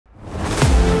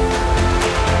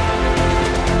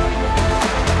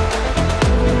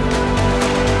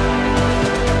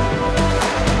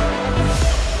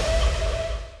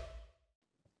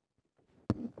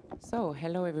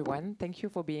thank you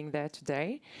for being there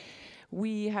today.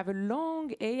 We have a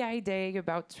long AI day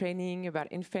about training, about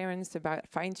inference, about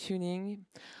fine-tuning.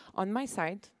 On my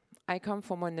side, I come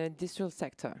from the digital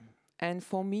sector. And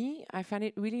for me, I find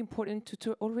it really important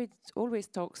to always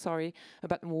talk,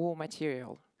 about raw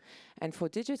material. And for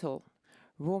digital,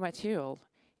 raw material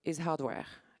is hardware.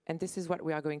 And this is what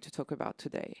we are going to talk about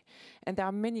today. And there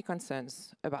are many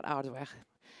concerns about hardware.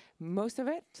 Most of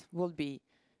it will be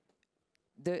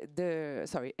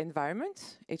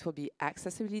environment, it will be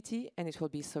accessibility, and it will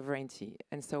be sovereignty.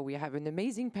 And so we have an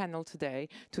amazing panel today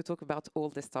to talk about all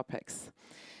these topics.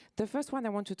 The first one I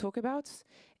want to talk about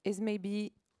is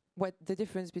maybe what the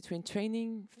difference between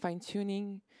training,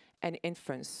 fine-tuning, and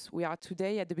inference. We are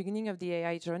today at the beginning of the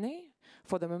AI journey.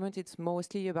 For the moment, it's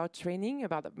mostly about training,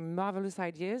 about the marvelous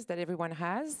ideas that everyone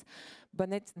has.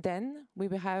 But then we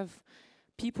will have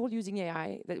people using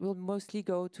AI that will mostly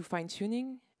go to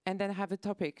fine-tuning and then have a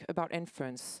topic about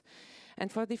inference.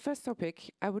 And for the first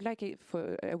topic, I would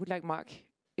like Mark,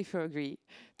 if you agree,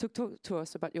 to talk to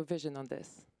us about your vision on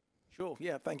this. Sure,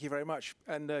 yeah, thank you very much.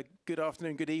 And good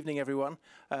afternoon, good evening, everyone.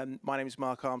 My name is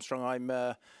Mark Armstrong. I'm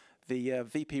the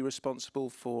VP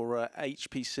responsible for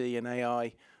HPC and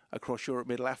AI across Europe,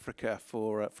 Middle Africa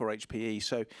for HPE.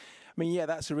 So, I mean, yeah,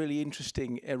 that's a really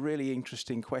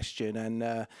interesting question.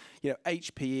 And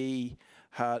HPE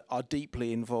are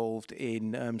deeply involved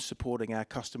in supporting our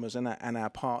customers and our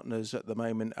partners at the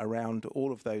moment around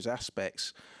all of those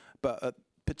aspects, but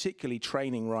particularly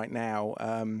training right now.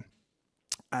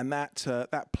 And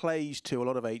that plays to a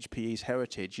lot of HPE's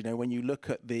heritage. You know, when you look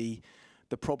at the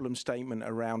problem statement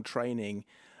around training,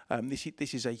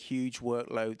 this is a huge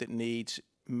workload that needs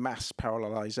mass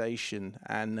parallelization,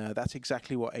 and that's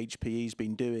exactly what HPE's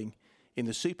been doing in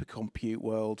the supercompute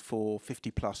world for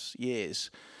 50+ years.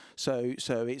 So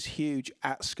it's huge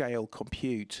at-scale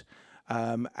compute,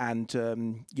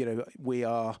 we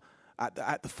are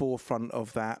at the forefront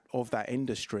of that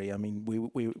industry. I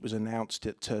mean, it was announced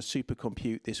at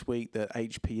Supercompute this week that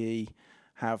HPE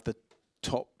have the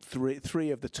top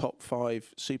three of the top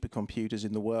 5 supercomputers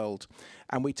in the world,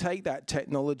 and we take that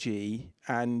technology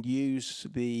and use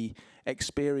the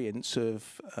experience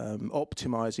of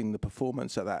optimizing the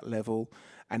performance at that level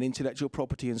and intellectual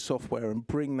property and software and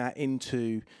bring that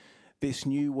into this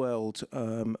new world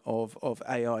of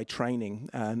AI training,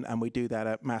 and we do that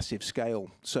at massive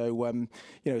scale. So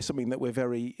it's something that we're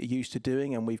very used to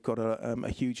doing, and we've got a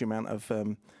huge amount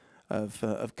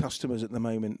of customers at the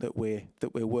moment that we're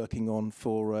working on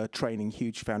for training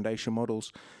huge foundation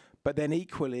models. But then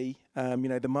equally,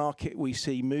 the market we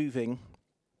see moving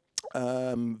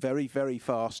very, very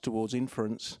fast towards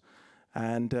inference.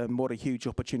 And what a huge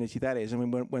opportunity that is. I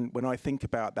mean, when I think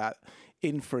about that,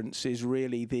 inference is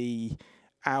really the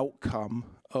outcome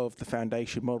of the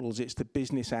foundation models. It's the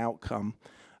business outcome,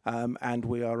 and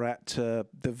we are at the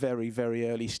very, very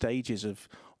early stages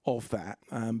of that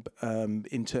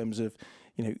in terms of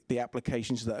the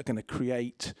applications that are going to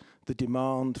create the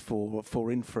demand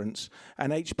for inference.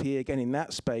 And HPE again in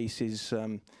that space is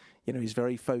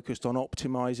very focused on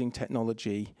optimizing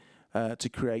technology to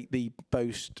create the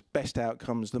best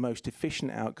outcomes, the most efficient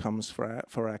outcomes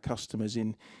for our customers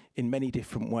in many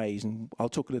different ways. And I'll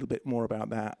talk a little bit more about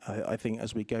that, I think,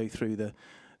 as we go through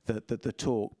the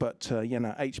talk. But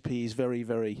HPE is very,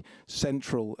 very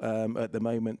central at the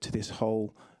moment to this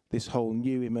whole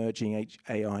new emerging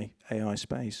AI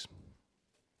space.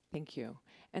 Thank you.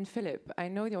 And Philippe, I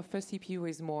know your first CPU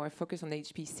is more focused on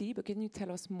HPC, but can you tell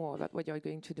us more about what you're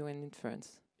going to do in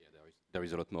inference? There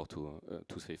is a lot more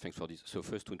to say. Thanks for this. So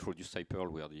first, to introduce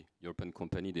SiPearl, we are the European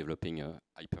company developing a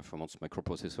high-performance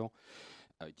microprocessor.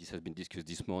 This has been discussed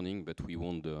this morning, but we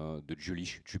want the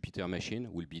Julich Jupyter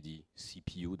machine will be the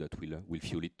CPU that will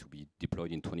fuel it to be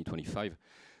deployed in 2025.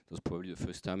 That's probably the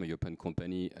first time a European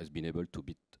company has been able to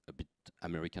beat a bit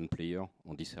American player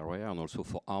on this area, and also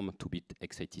for ARM to beat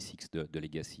x86, the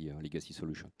legacy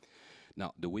solution.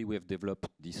 Now, the way we have developed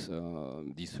this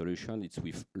solution, it's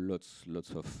with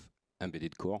lots of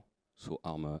embedded core, so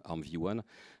ARM v1,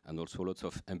 and also lots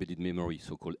of embedded memory,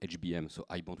 so-called HBM, so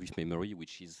high bandwidth memory,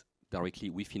 which is directly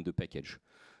within the package.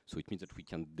 So it means that we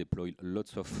can deploy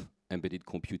lots of embedded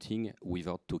computing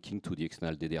without talking to the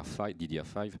external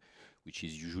DDR5, which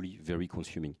is usually very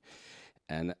consuming.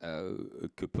 And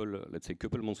let's say a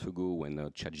couple months ago, when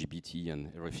ChatGPT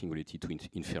and everything related to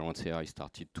inference AI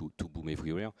started to boom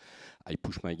everywhere, I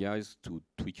pushed my guys to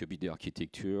tweak a bit the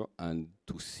architecture and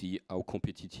to see how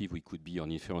competitive we could be on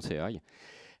inference AI.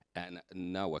 And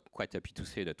now we're quite happy to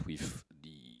say that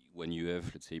when you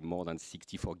have, let's say, more than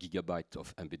 64 GB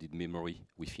of embedded memory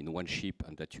within one chip,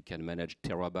 and that you can manage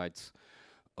terabytes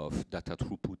of data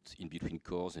throughput in between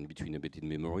cores and between embedded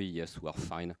memory, yes, we are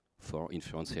fine for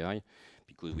inference AI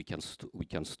because we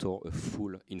can store a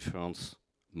full inference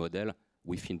model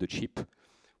within the chip,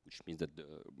 which means that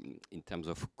in terms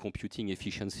of computing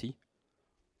efficiency,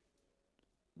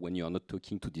 when you are not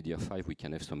talking to DDR5, we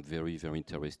can have some very, very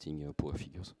interesting power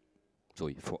figures. So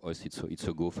for us, it's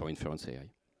a go for inference AI.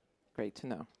 Great to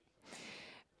know.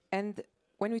 And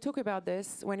when we talk about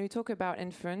this, when we talk about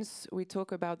inference, we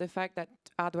talk about the fact that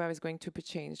hardware is going to be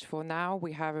changed. For now,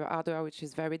 we have a hardware which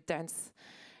is very dense,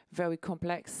 very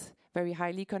complex, very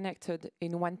highly connected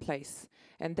in one place.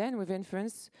 And then with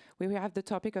inference, we have the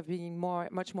topic of being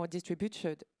much more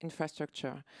distributed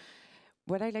infrastructure.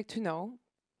 What I'd like to know,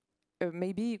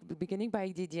 maybe beginning by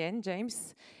DDN,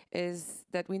 James, is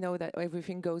that we know that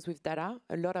everything goes with data,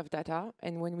 a lot of data.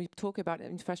 And when we talk about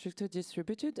infrastructure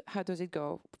distributed, how does it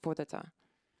go for data?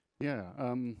 Yeah,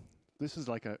 this is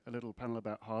like a little panel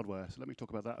about hardware. So let me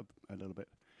talk about that a little bit.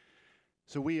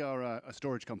 So we are a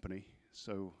storage company.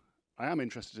 So I am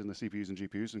interested in the CPUs and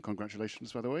GPUs, and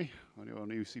congratulations, by the way, on your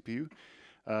new CPU.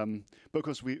 But of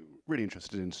course, we're really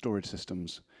interested in storage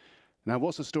systems. Now,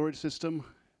 what's a storage system?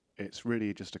 It's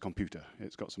really just a computer.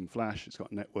 It's got some flash, it's got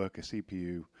a network, a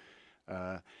CPU.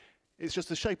 It's just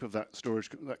the shape of that storage,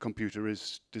 that computer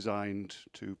is designed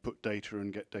to put data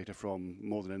and get data from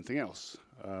more than anything else.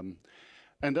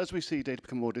 And as we see data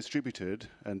become more distributed,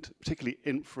 and particularly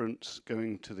inference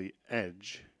going to the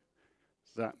edge,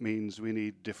 that means we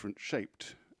need different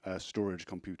shaped storage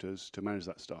computers to manage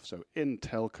that stuff. So in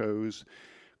telcos,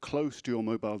 close to your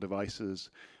mobile devices,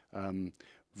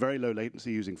 very low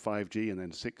latency using 5G and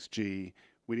then 6G,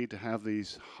 we need to have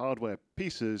these hardware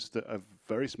pieces that are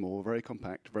very small, very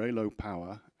compact, very low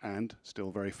power, and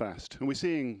still very fast. And we're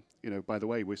seeing, by the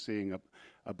way, we're seeing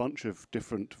a bunch of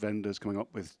different vendors coming up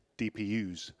with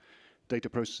DPUs, data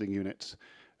processing units.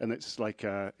 And it's like,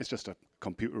 it's just a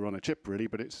computer on a chip, really,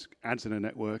 but it adds in a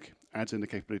network, adds in the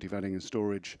capability of adding in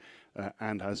storage,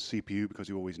 and has CPU, because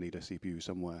you always need a CPU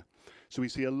somewhere. So we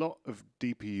see a lot of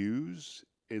DPUs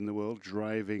in the world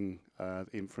driving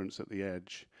inference at the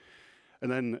edge.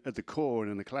 And then at the core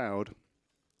and in the cloud,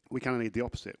 we kind of need the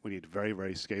opposite. We need very,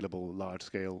 very scalable,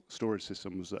 large-scale storage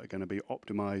systems that are going to be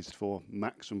optimized for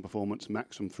maximum performance,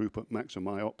 maximum throughput,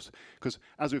 maximum IOPS. Because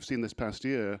as we've seen this past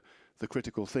year, the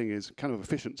critical thing is kind of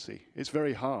efficiency. It's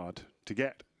very hard to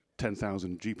get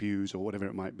 10,000 GPUs or whatever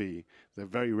it might be. They're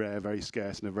very rare, very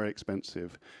scarce, and they're very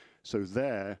expensive. So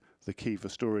there, the key for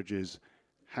storage is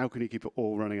how can you keep it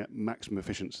all running at maximum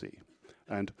efficiency?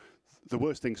 And the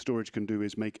worst thing storage can do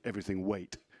is make everything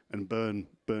wait and burn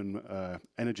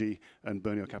energy and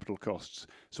burn your capital costs.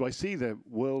 So I see the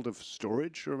world of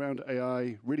storage around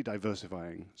AI really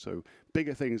diversifying. So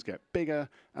bigger things get bigger,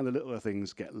 and the littler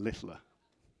things get littler.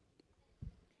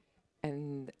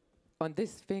 And on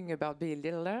this thing about being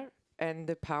littler and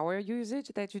the power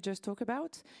usage that you just talked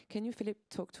about, can you, Philippe,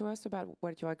 talk to us about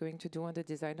what you are going to do on the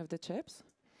design of the chips?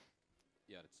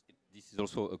 Yeah, this is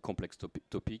also a complex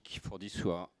topic. For this,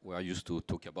 we are used to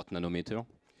talk about nanometer.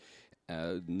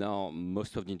 Now,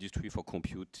 most of the industry for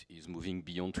compute is moving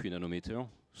beyond 3 nanometer.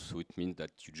 So it means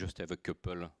that you just have a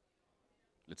couple,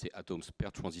 let's say, atoms per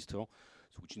transistor.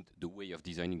 So which in the way of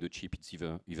designing the chip, it's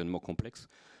even more complex.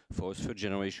 For a third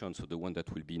generation, so the one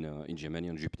that will be in Germany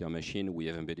on Jupyter machine, we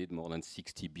have embedded more than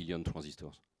 60 billion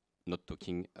transistors. Not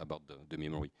talking about the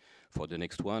memory. For the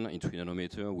next one, in 3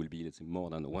 nanometer, will be, let's say, more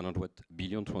than 100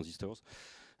 billion transistors,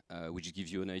 which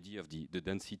gives you an idea of the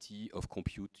density of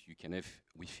compute you can have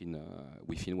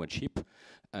within one chip.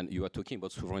 And you are talking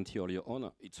about sovereignty earlier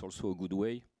on. It's also a good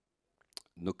way,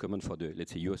 no comment for the,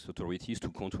 let's say, US authorities to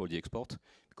control the export,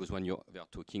 because when they are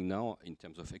talking now in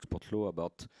terms of export law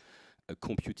about a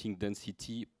computing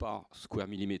density per square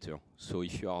millimeter. So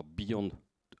if you are beyond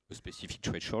a specific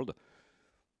threshold,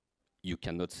 you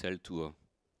cannot sell to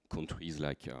countries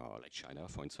like China,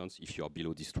 for instance. If you are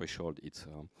below this threshold, it's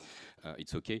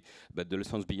okay. But the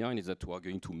lessons behind is that we are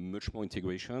going to much more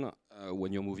integration.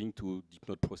 When you're moving to deep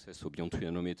node process, so beyond 3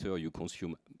 nanometer, you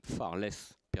consume far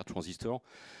less per transistor.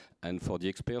 And for the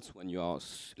experts, when you are,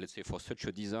 let's say, for such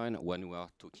a design, when we are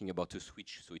talking about a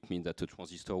switch, so it means that a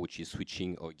transistor which is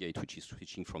switching, or gate which is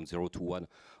switching from 0 to 1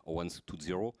 or 1 to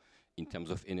 0, in terms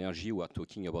of energy, we are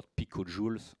talking about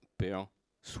picojoules per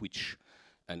switch.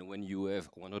 And when you have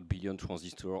 100 billion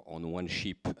transistors on one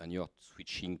chip and you're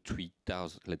switching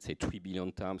 3,000, let's say 3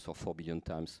 billion times or 4 billion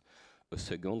times a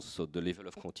second, so the level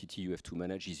of quantity you have to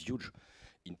manage is huge.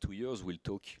 In 2 years, we'll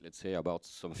talk, let's say, about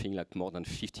something like more than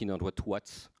 1,500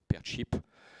 watts per chip.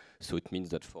 So it means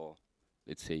that for,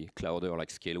 let's say, clouder like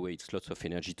Scaleway, it's lots of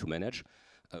energy to manage.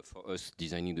 For us,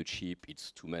 designing the chip,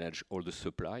 it's to manage all the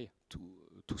supply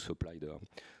to supply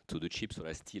to the chip. So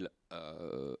there's still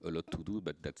a lot to do,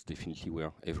 but that's definitely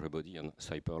where everybody and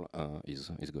SiPearl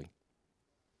is going.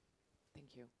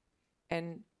 Thank you.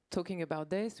 And talking about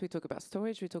this, we talk about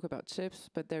storage, we talk about chips,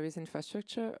 but there is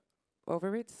infrastructure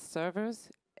over it, servers.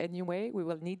 Anyway, we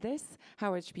will need this.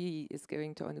 How HPE is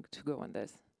going to go on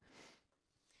this?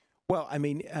 Well, I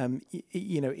mean,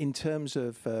 you know, in terms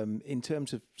of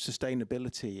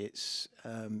sustainability, it's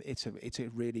a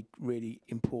really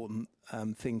important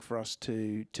thing for us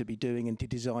to be doing and to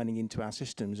designing into our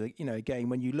systems. You know, again,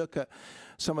 when you look at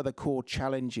some of the core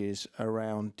challenges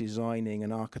around designing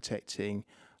and architecting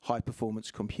high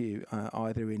performance compute,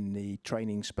 either in the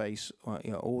training space or,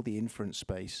 you know, or the inference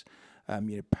space,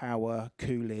 you know, power,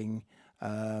 cooling,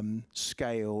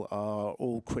 scale are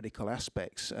all critical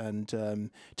aspects, and to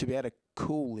be able to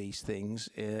cool these things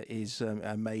is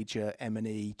a major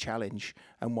M&E challenge,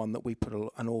 and one that we put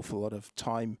an awful lot of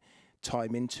time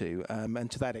into.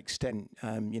 And to that extent,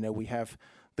 you know, we have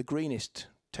the greenest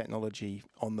technology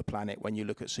on the planet. When you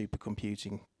look at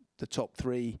supercomputing, the top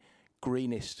 3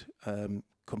 greenest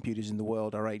computers in the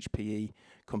world are HPE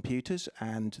computers,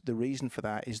 and the reason for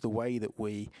that is the way that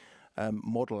we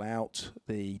model out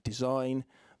the design,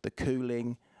 the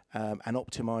cooling, and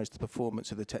optimize the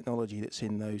performance of the technology that's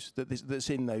in those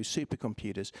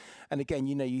supercomputers. And again,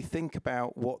 you know, you think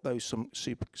about what those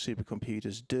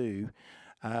supercomputers do,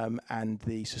 and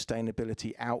the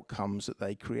sustainability outcomes that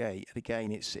they create. And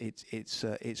again,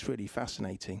 it's really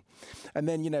fascinating. And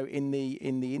then, you know, in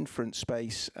the inference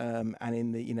space, and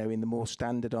in the more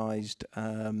standardized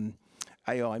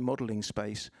AI modeling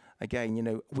space, again, you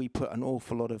know, we put an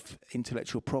awful lot of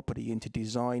intellectual property into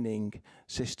designing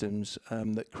systems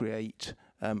that create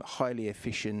highly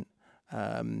efficient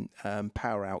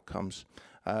power outcomes.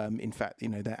 In fact, you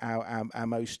know, our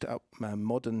most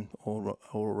modern or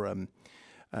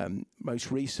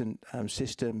most recent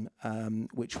system,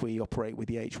 which we operate with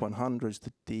the H100s,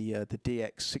 the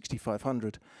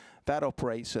DX6500, that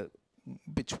operates at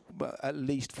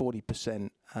least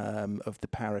 40% of the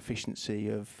power efficiency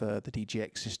of the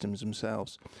DGX systems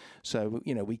themselves. So,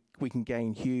 you know, we can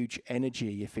gain huge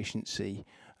energy efficiency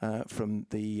from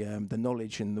the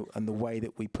knowledge and the way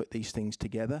that we put these things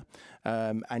together.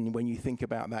 And when you think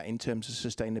about that in terms of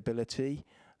sustainability,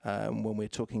 when we're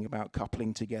talking about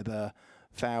coupling together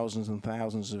thousands and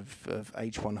thousands of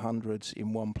H100s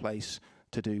in one place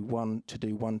to do one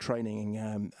training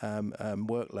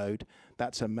workload,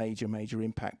 that's a major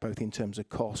impact, both in terms of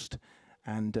cost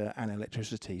and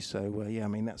electricity. So yeah, I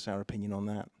mean, that's our opinion on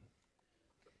that.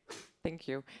 Thank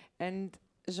you. And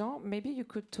Jean, maybe you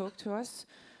could talk to us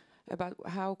about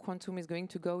how quantum is going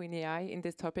to go in AI in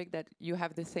this topic, that you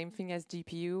have the same thing as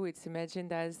GPU. It's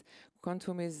imagined as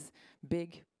quantum is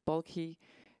big, bulky,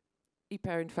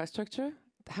 hyper infrastructure.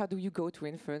 How do you go to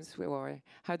inference, or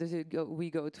how does it go? We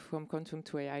go from quantum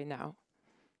to AI now.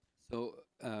 So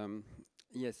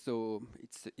yes, so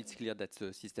it's clear that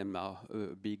the systems are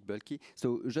big, bulky.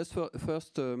 So just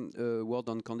first word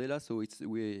on Quandela. So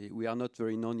we are not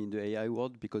very known in the AI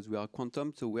world because we are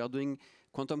quantum. So we are doing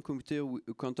quantum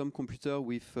computer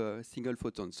with single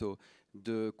photon. So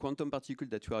the quantum particle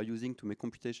that we are using to make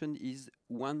computation is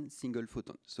one single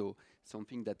photon. So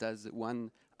something that has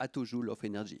 1 attojoule of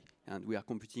energy, and we are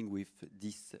computing with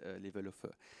this level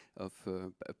of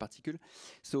particle.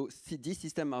 So these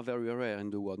systems are very rare in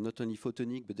the world, not only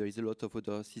photonic, but there is a lot of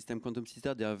other quantum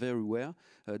systems. They are very rare.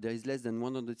 There is less than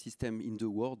 100 systems in the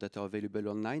world that are available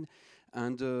online,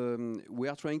 and we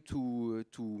are trying to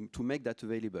make that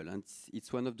available. And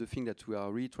it's one of the things that we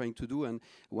are really trying to do. And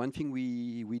one thing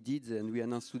we did and we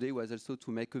announced today was also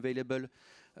to make available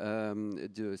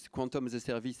the quantum as a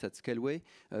service at Scaleway,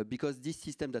 because these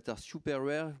systems that are super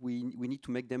rare, we need to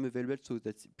make them available so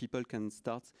that people can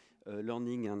start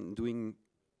learning and doing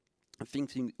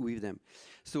things with them.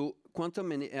 So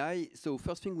quantum and AI, so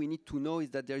first thing we need to know is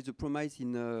that there is a promise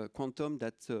in quantum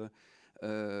that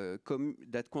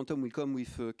quantum will come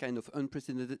with a kind of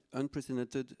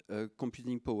unprecedented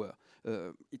computing power.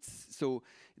 So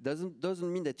it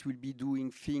doesn't mean that it will be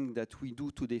doing things that we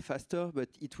do today faster, but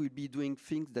it will be doing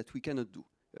things that we cannot do,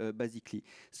 basically.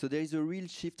 So there is a real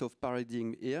shift of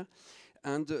paradigm here,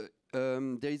 and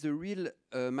there is a real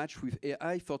match with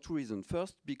AI for 2 reasons.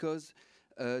 First, because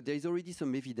there is already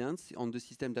some evidence on the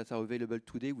systems that are available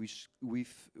today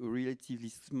with relatively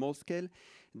small scale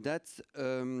that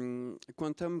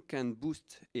quantum can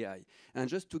boost AI. And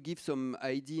just to give some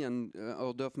idea and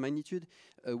order of magnitude,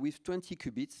 with 20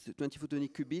 qubits, 20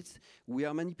 photonic qubits, we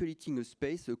are manipulating a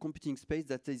space, a computing space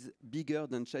that is bigger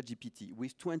than ChatGPT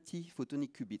with 20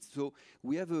 photonic qubits. So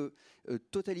we have a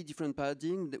totally different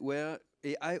paradigm where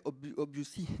AI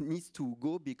obviously needs to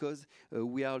go because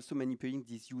we are also manipulating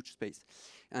this huge space.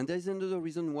 And there is another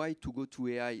reason why to go to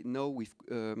AI now with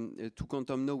to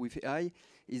quantum now with AI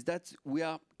is that we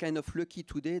are kind of lucky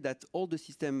today that all the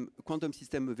quantum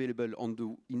system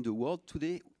available in the world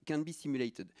today can be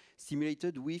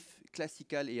simulated with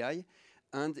classical AI,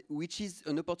 and which is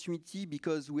an opportunity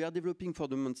because we are developing for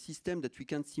the moment system that we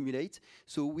can simulate.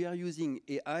 So we are using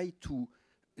AI to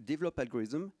develop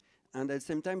algorithm and at the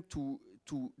same time to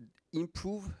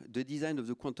improve the design of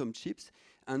the quantum chips.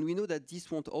 And we know that this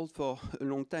won't hold for a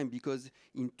long time because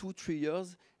in 2-3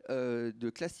 years,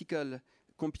 the classical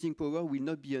computing power will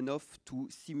not be enough to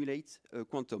simulate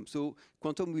quantum. So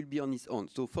quantum will be on its own.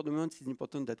 So for the moment, it's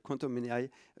important that quantum and AI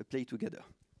play together.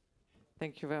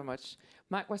 Thank you very much.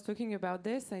 Mark was talking about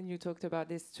this, and you talked about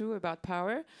this too, about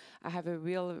power. I have a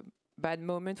real bad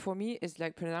moment for me. It's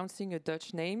like pronouncing a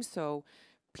Dutch name, so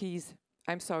please,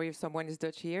 I'm sorry if someone is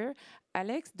Dutch here.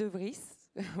 Alex de Vries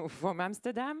from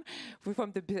Amsterdam,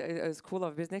 from the School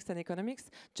of Business and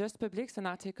Economics, just published an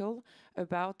article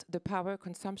about the power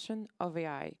consumption of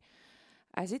AI.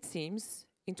 As it seems,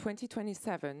 in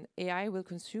 2027, AI will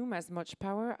consume as much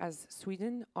power as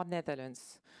Sweden or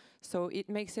Netherlands. So it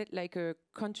makes it like a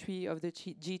country of the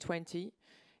G20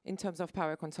 in terms of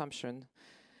power consumption.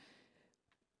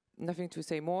 Nothing to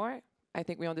say more. I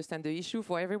think we understand the issue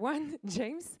for everyone.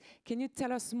 James, can you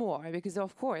tell us more? Because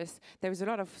of course, there is a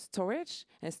lot of storage,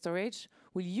 and storage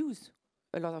will use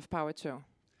a lot of power too.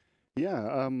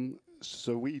 Yeah,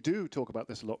 so we do talk about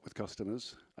this a lot with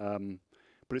customers,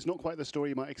 but it's not quite the story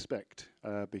you might expect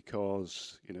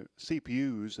because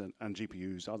CPUs and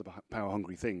GPUs are the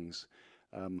power-hungry things.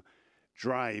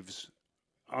 Drives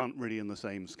aren't really in the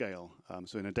same scale.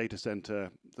 So in a data center,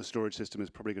 the storage system is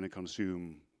probably going to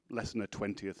consume less than a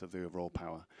 20th of the overall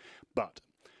power. But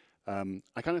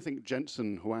I kind of think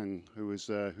Jensen Huang, who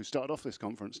started off this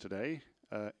conference today,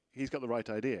 he's got the right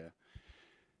idea.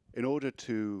 In order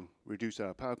to reduce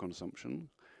our power consumption,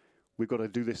 we've got to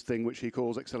do this thing which he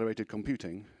calls accelerated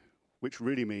computing, which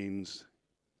really means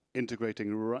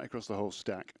integrating right across the whole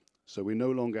stack. So we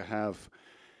no longer have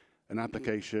an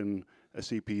application, a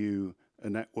CPU, a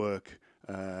network,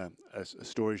 a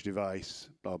storage device,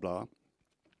 blah, blah.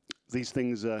 These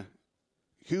things are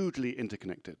hugely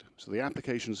interconnected. So the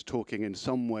application's talking in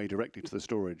some way directly to the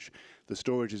storage. The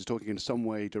storage is talking in some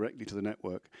way directly to the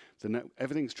network.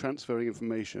 Everything's transferring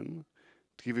information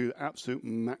to give you absolute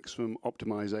maximum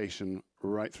optimization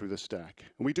right through the stack.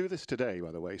 And we do this today,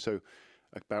 by the way. So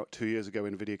about 2 years ago,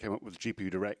 NVIDIA came up with GPU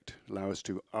Direct, allow us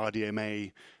to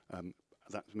RDMA,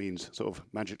 that means sort of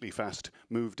magically fast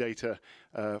move data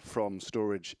from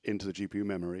storage into the GPU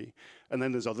memory. And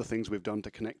then there's other things we've done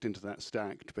to connect into that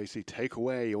stack to basically take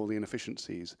away all the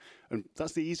inefficiencies. And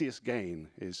that's the easiest gain,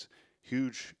 is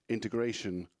huge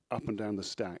integration up and down the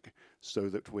stack so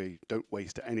that we don't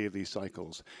waste any of these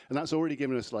cycles. And that's already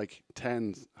given us like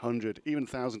 10, 100, even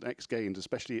 1,000x gains,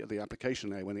 especially at the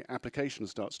application layer, when the application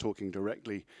starts talking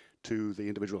directly to the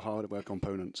individual hardware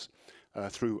components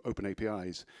through open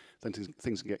APIs, then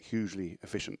things can get hugely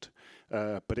efficient.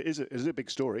 But it is a big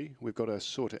story. We've got to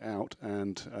sort it out,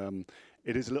 and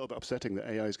it is a little bit upsetting that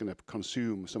AI is going to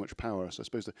consume so much power. So I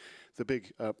suppose the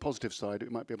big positive side,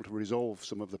 it might be able to resolve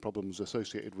some of the problems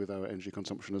associated with our energy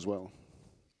consumption as well.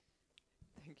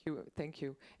 Thank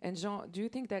you. And Jean, do you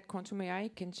think that quantum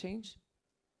AI can change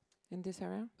in this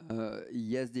area?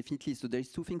 Yes, definitely. So there's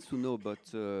two things to know about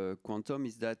quantum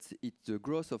is that the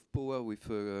growth of power with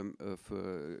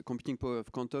computing power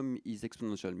of quantum is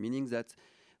exponential, meaning that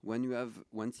when you have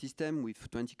one system with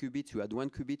 20 qubits, you add 1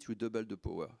 qubit, you double the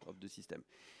power of the system,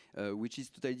 which is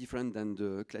totally different than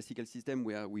the classical system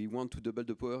where we want to double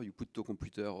the power, you put to a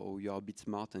computer or you are a bit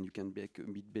smart and you can make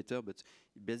a bit better, but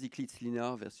basically it's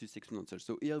linear versus exponential.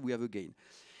 So here we have a gain.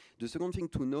 The second thing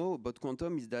to know about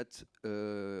quantum is that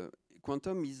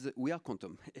we are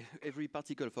quantum. Every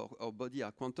particle of our body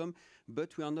are quantum,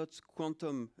 but we are not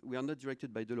quantum. We are not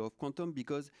directed by the law of quantum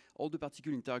because all the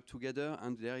particles interact together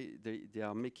and they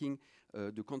are making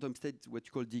the quantum state what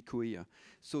you call decohere.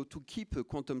 So to keep a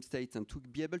quantum state and to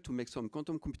be able to make some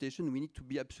quantum computation, we need to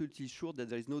be absolutely sure that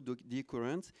there is no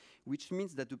decoherence, which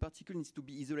means that the particle needs to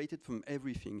be isolated from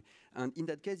everything. And in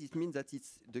that case, it means that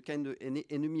it's the kind of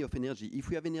enemy of energy. If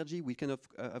we have energy, we kind of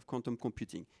have quantum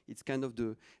computing. It's kind of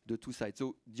the two sides.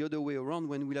 So the other way around,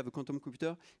 when we have a quantum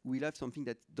computer, we'll have something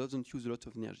that doesn't use a lot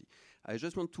of energy. I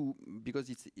just want to, because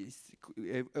it's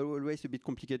always a bit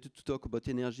complicated to talk about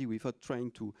energy without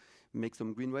trying to make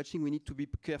some greenwashing, we need to be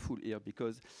careful here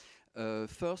because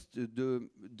first,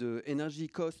 the energy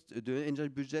cost, the energy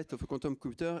budget of a quantum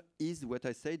computer is what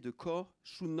I said, the core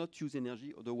should not use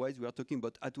energy, otherwise we are talking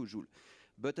about attojoule.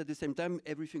 But at the same time,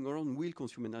 everything around will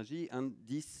consume energy, and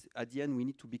this, at the end, we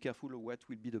need to be careful of what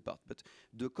will be the part. But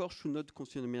the core should not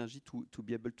consume energy to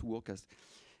be able to work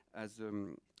as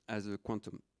a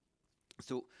quantum.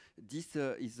 So this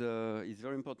is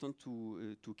very important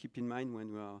to keep in mind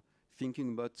when we are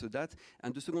thinking about that.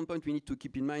 And the second point we need to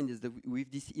keep in mind is that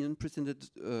with this unprecedented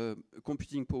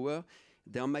computing power,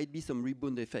 there might be some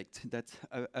rebound effect that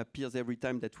appears every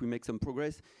time that we make some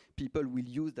progress. People will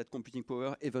use that computing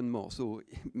power even more. So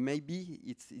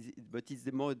maybe but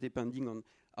it's more depending on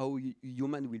how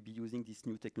human will be using this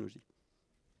new technology.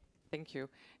 Thank you.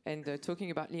 And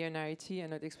talking about linearity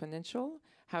and not exponential,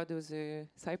 how does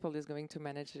SiPearl is going to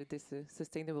manage this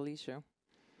sustainable issue?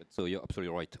 So you're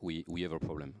absolutely right. We have a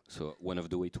problem. So one of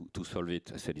the ways to solve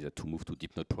it, I said, is that to move to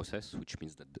deep node process, which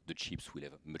means that the chips will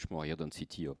have a much more higher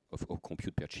density of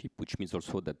compute per chip, which means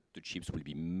also that the chips will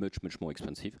be much more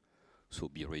expensive. So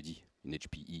be ready in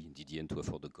HPE, in DDN to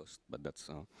afford the cost. But that's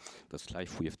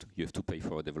life. You have to pay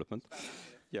for our development.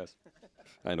 Yes,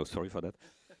 I know. Sorry for that.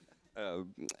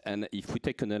 And if we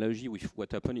take an analogy with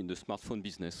what happened in the smartphone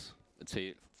business, let's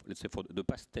say for the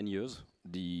past 10 years,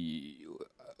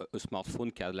 a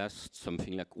smartphone can last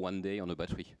something like 1 day on a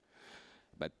battery.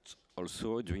 But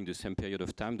also during the same period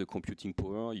of time, the computing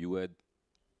power you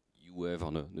have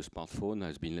on the smartphone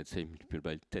has been, let's say, multiplied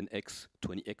by 10x,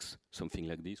 20x, something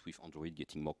like this, with Android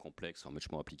getting more complex or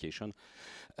much more application.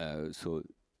 So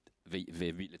let's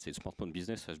say, the smartphone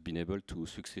business has been able to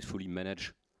successfully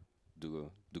manage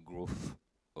the growth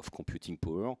of computing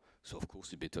power. So of course,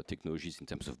 the better technologies in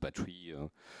terms of battery,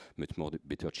 much more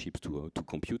better chips to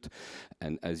compute.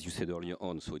 And as you said earlier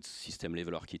on, so it's system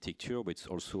level architecture, but it's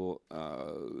also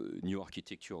new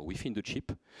architecture within the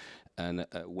chip. And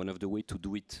one of the ways to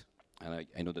do it, and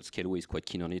I know that Scaleway is quite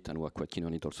keen on it, and we're quite keen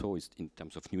on it also, is in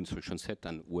terms of new instruction set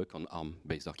and work on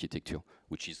ARM-based architecture,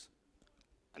 which is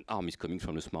and ARM is coming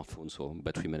from the smartphone, so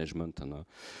battery management and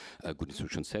a good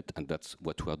instruction set, and that's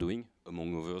what we are doing,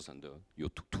 among others. And your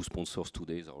two sponsors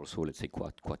today are also, let's say,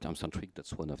 quite ARM-centric.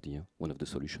 That's one of the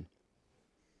solutions.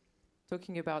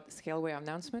 Talking about Scaleway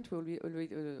announcement, we already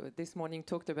this morning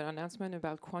talked about an announcement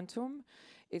about quantum.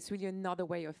 It's really another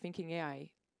way of thinking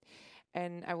AI,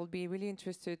 and I will be really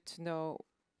interested to know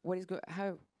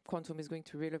how quantum is going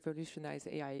to revolutionize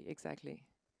AI exactly.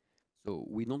 So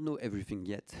we don't know everything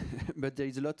yet, but there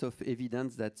is a lot of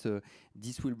evidence that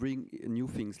this will bring new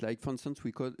things. Like, for instance,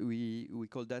 we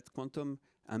call that quantum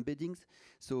embeddings.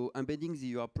 So embeddings,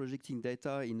 you are projecting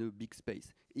data in a big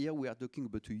space. Here we are talking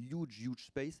about a huge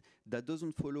space that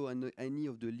doesn't follow any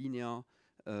of the linear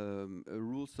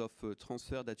rules of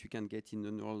transfer that you can get in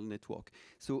a neural network.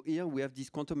 So here we have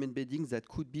these quantum embeddings that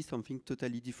could be something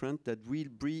totally different, that will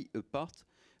be a part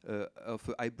of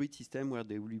a hybrid system where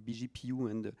there will be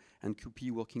GPU and QPU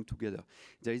working together.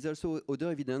 There is also other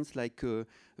evidence, like a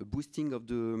boosting of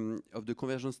the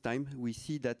convergence time. We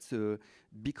see that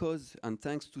because and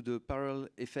thanks to the parallel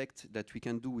effect that we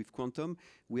can do with quantum,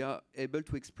 we are able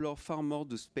to explore far more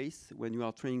the space when you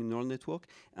are training a neural network,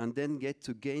 and then get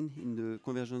a gain in the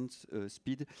convergence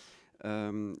speed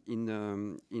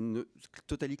in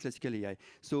totally classical AI.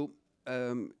 So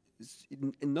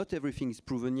not everything is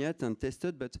proven yet and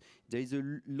tested, but there is a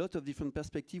lot of different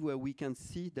perspectives where we can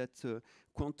see that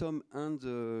quantum and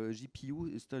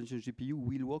GPU, intelligent GPU,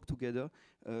 will work together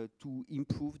to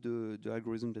improve the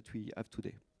algorithm that we have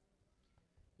today.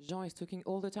 Jean is talking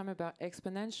all the time about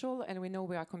exponential, and we know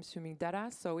we are consuming data.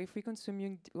 So if we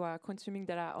are consuming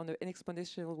data on an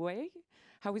exponential way,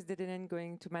 how is DDN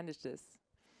going to manage this?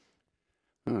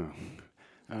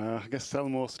 I guess sell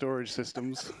more storage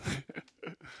systems.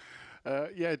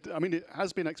 Yeah, I mean, it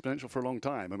has been exponential for a long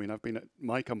time. I mean, I've been at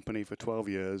my company for 12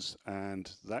 years,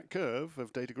 and that curve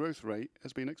of data growth rate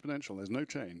has been exponential. There's no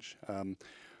change.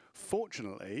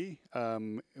 Fortunately,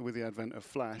 with the advent of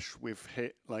Flash, we've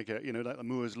hit like the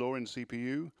Moore's law in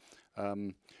CPU.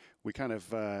 We kind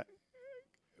of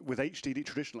with HDD,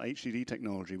 traditional HDD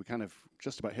technology, we kind of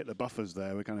just about hit the buffers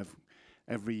there. We kind of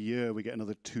every year we get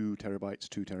another 2 terabytes,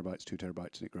 2 terabytes, 2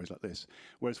 terabytes, and it grows like this.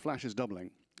 Whereas Flash is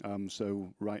doubling.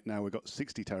 So right now we've got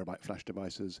 60 terabyte Flash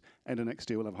devices. End of next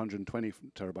year we'll have 120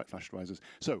 terabyte Flash devices.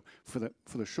 So for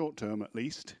the short term at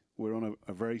least, we're on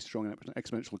a very strong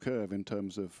exponential curve in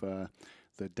terms of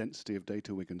the density of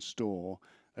data we can store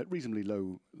at reasonably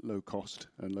low cost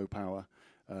and low power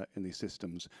in these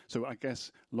systems. So I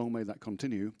guess long may that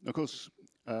continue. Of course,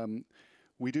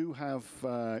 we do have,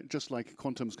 just like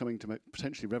quantum's coming to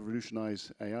potentially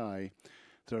revolutionize AI,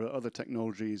 there are other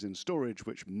technologies in storage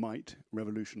which might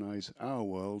revolutionize our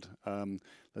world.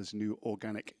 There's new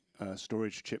organic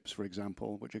storage chips, for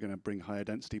example, which are going to bring higher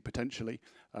density potentially.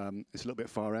 It's a little bit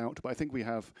far out, but I think we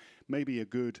have maybe a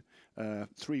good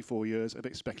 3-4 years, a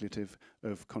bit speculative,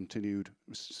 of continued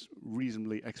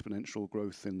reasonably exponential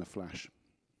growth in the flash.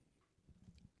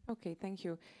 Okay, thank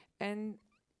you. And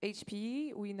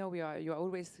HPE, we know you are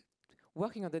always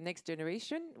working on the next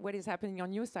generation. What is happening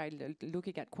on your side,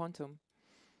 looking at quantum?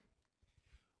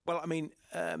 Well, I mean,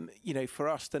 for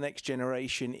us, the next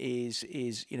generation is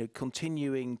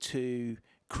continuing to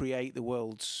create the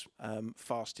world's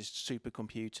fastest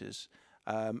supercomputers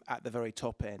at the very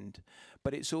top end.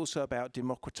 But it's also about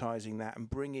democratizing that and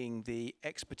bringing the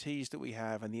expertise that we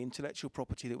have and the intellectual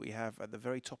property that we have at the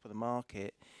very top of the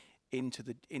market into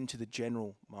the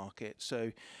general market.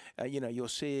 So, you're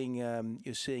seeing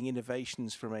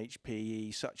innovations from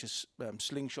HPE, such as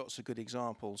Slingshot's a good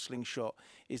example. Slingshot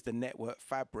is the network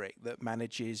fabric that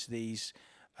manages these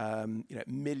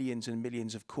millions and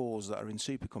millions of cores that are in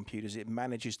supercomputers. It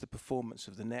manages the performance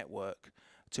of the network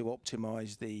to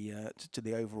optimize the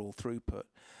overall throughput.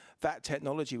 That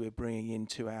technology we're bringing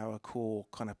into our core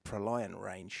kind of ProLiant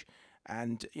range.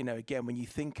 And again, when you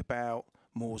think about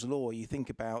Moore's law, you think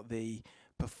about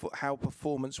how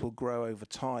performance will grow over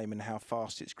time and how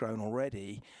fast it's grown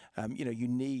already. You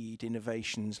need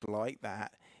innovations like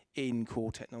that in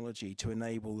core technology to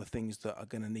enable the things that are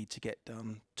going to need to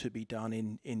be done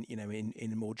in a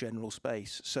more general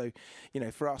space. So,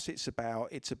 for us, it's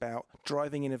about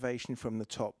driving innovation from the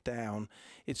top down.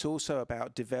 It's also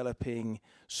about developing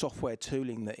software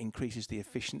tooling that increases the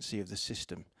efficiency of the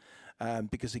system.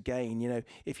 Because again,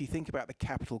 if you think about the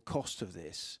capital cost of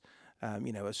this, a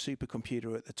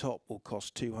supercomputer at the top will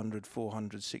cost 200,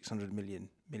 400, 600 million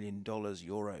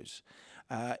euros.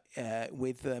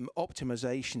 With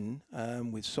optimization,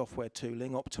 with software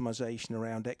tooling, optimization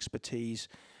around expertise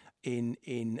in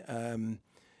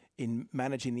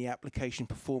managing the application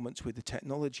performance with the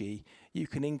technology, you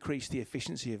can increase the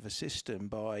efficiency of a system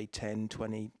by 10,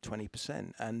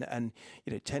 20%. And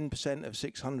 10% of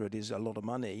 600 is a lot of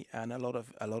money and a lot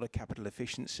of capital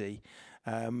efficiency,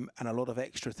 and a lot of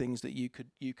extra things that you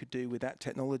could do with that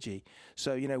technology.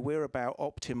 So we're about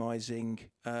optimizing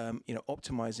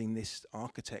this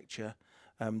architecture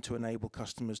to enable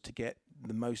customers to get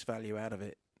the most value out of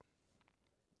it.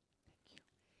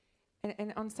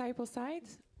 And on SiPearl side,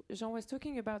 Jean was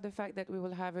talking about the fact that we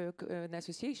will have an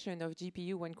association of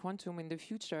GPU and quantum in the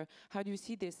future. How do you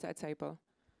see this at SiPearl?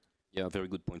 Yeah, very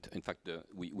good point. In fact,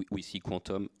 we see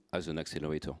quantum as an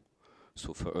accelerator.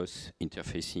 So for us,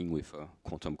 interfacing with a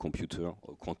quantum computer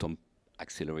or quantum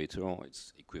accelerator,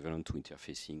 it's equivalent to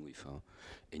interfacing with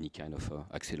any kind of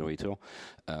accelerator.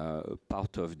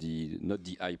 Part of not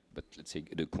the hype, but let's say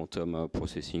the quantum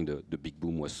processing, the big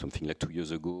boom was something like 2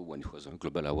 years ago when it was a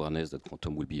global awareness that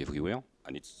quantum will be everywhere,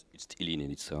 and it's still in,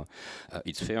 and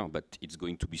it's fair, but it's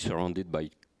going to be surrounded by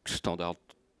standard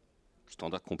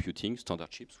computing, standard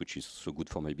chips, which is so good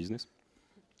for my business.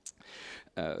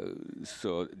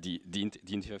 So the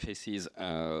interfaces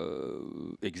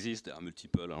exist. There are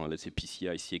multiple, let's say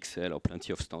PCI, CXL, or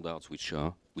plenty of standards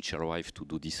which arrive to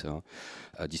do this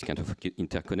kind of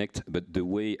interconnect. But the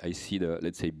way I see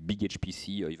let's say big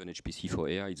HPC or even HPC for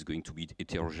AI, it's going to be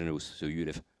heterogeneous. So you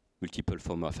will have multiple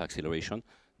forms of acceleration.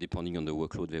 Depending on the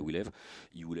workload they will have,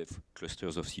 you will have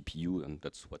clusters of CPU, and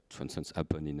that's what, for instance,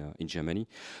 happened in Germany.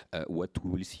 What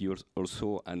we will see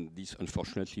also, and this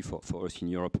unfortunately for us in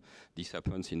Europe, this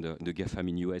happens in the GAFAM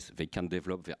in US, they can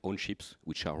develop their own chips,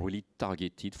 which are really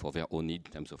targeted for their own need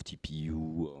in terms of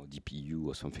TPU or DPU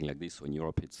or something like this. So in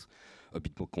Europe, it's a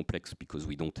bit more complex because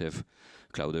we don't have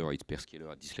clouder or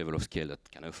hyperscaler at this level of scale that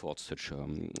can afford such a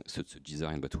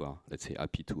design, but we are, let's say,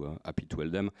 happy to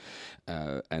help them.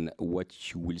 And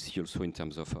what you will see also in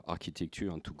terms of architecture,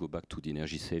 and to go back to the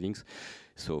energy savings.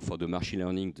 So for the machine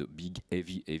learning, the big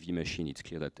heavy machine, it's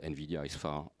clear that NVIDIA is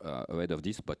far ahead of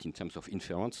this. But in terms of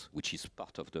inference, which is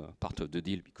part of the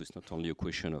deal, because not only a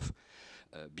question of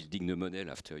building the model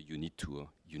after you need to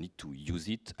use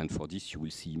it, and for this you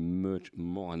will see much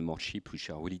more and more chips which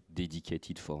are really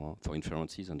dedicated for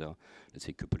inferences, and there are, let's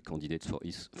say, a couple candidates for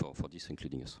this,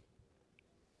 including us.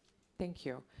 Thank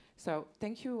you. So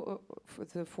thank you for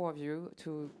the four of you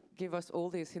to give us all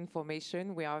this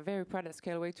information. We are very proud at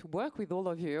Scaleway to work with all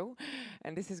of you,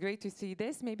 and this is great to see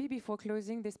this. Maybe before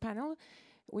closing this panel,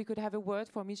 we could have a word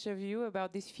from each of you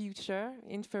about this future,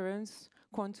 inference,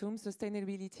 quantum,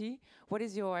 sustainability. What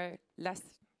is your last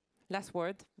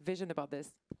word, vision about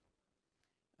this?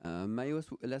 My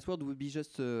last word would be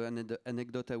just an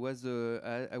anecdote. I was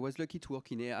lucky to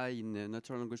work in AI, in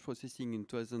natural language processing, in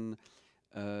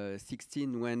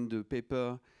 2016, when the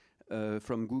paper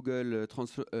from Google,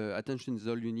 attention is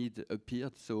all you need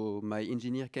appeared. So my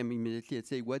engineer came immediately and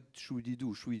said, what should we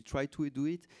do? Should we try to do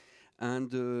it?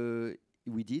 And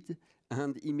we did.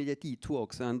 And immediately it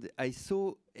works. And I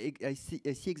see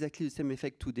exactly the same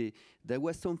effect today. There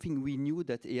was something we knew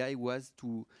that AI was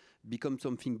to become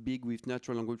something big with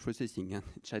natural language processing. And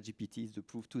ChatGPT is the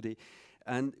proof today.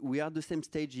 And we are at the same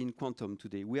stage in quantum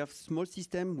today. We have small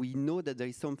system. We know that there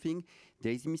is something.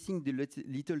 There is missing the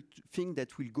little thing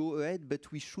that will go ahead,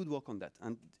 but we should work on that.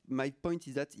 And my point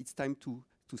is that it's time to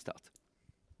start.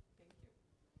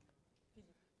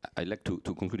 I'd like to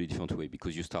conclude a different way,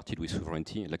 because you started with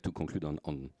sovereignty. I'd like to conclude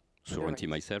on sovereignty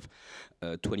myself.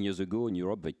 20 years ago in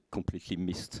Europe, they completely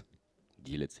missed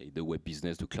let's say, the web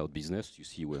business, the cloud business. You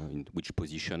see in which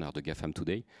position are the GAFAM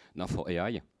today. Now for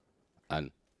AI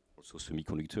and also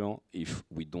semiconductor, if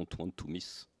we don't want to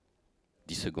miss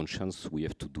the second chance, we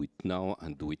have to do it now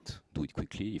and do it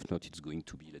quickly. If not, it's going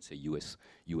to be, let's say, US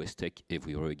tech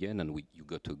everywhere again. And you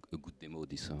got a good demo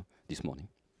this morning.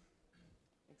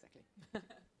 Exactly.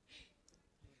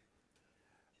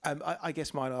 I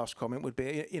guess my last comment would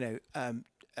be, and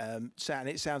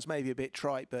it sounds maybe a bit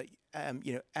trite, but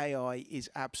AI is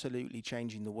absolutely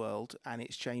changing the world, and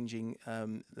it's changing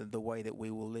the way that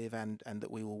we will live and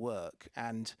that we will work.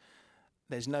 And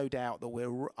there's no doubt that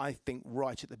we're, I think,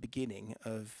 right at the beginning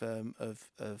of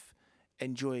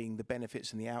enjoying the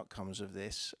benefits and the outcomes of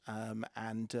this. As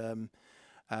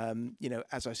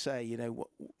I say,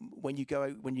 when you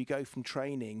go from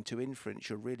training to inference,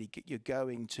 you're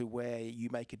going to where you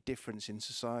make a difference in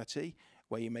society,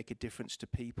 where you make a difference to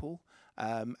people,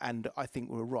 and I think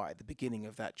we're right at the beginning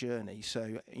of that journey.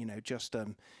 So just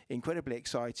incredibly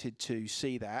excited to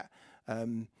see that.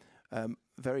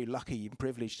 Very lucky and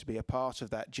privileged to be a part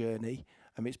of that journey.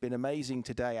 It's been amazing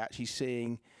today actually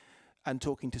seeing and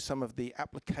talking to some of the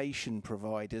application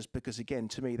providers, because again,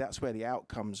 to me, that's where the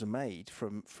outcomes are made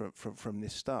from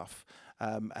this stuff,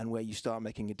 and where you start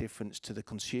making a difference to the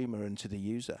consumer and to the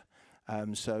user.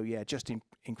 So yeah, just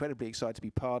incredibly excited to be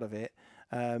part of it,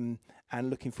 and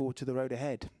looking forward to the road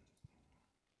ahead.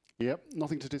 Yep,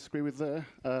 nothing to disagree with there.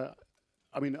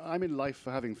 I'm in life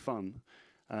for having fun,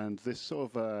 and this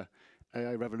sort of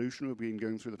AI revolution we've been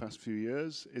going through the past few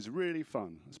years is really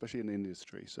fun, especially in the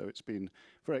industry. So it's been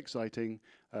very exciting,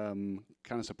 kind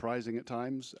of surprising at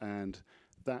times, and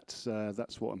that's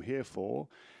what I'm here for.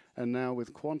 And now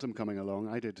with quantum coming along,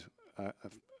 I did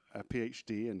a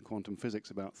PhD in quantum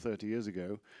physics about 30 years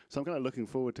ago. So I'm kind of looking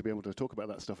forward to be able to talk about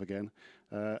that stuff again,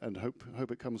 and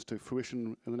hope it comes to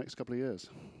fruition in the next couple of years.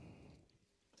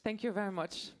 Thank you very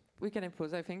much. We can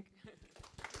impose, I think.